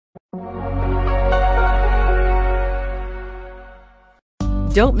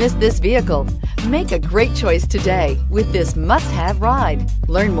Don't miss this vehicle. Make a great choice today with this must-have ride.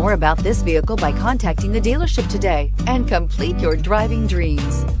 Learn more about this vehicle by contacting the dealership today and complete your driving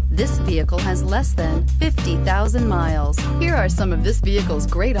dreams. This vehicle has less than 50,000 miles. Here are some of this vehicle's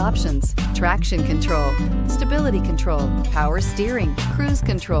great options: traction control, stability control, power steering, cruise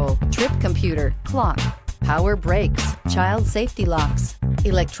control, trip computer, clock, power brakes, child safety locks,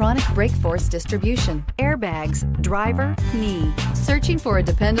 electronic brake force distribution, airbags, driver, knee. Searching for a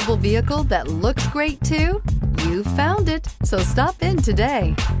dependable vehicle that looks great too? You found it, so stop in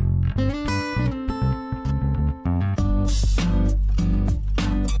today.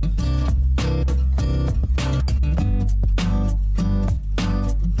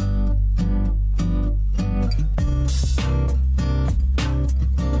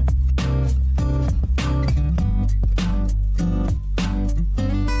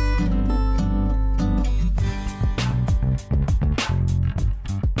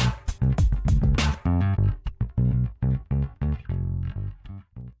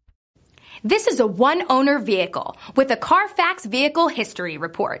 This is a one-owner vehicle with a Carfax Vehicle History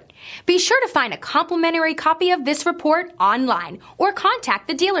Report. Be sure to find a complimentary copy of this report online or contact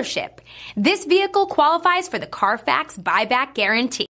the dealership. This vehicle qualifies for the Carfax Buyback Guarantee.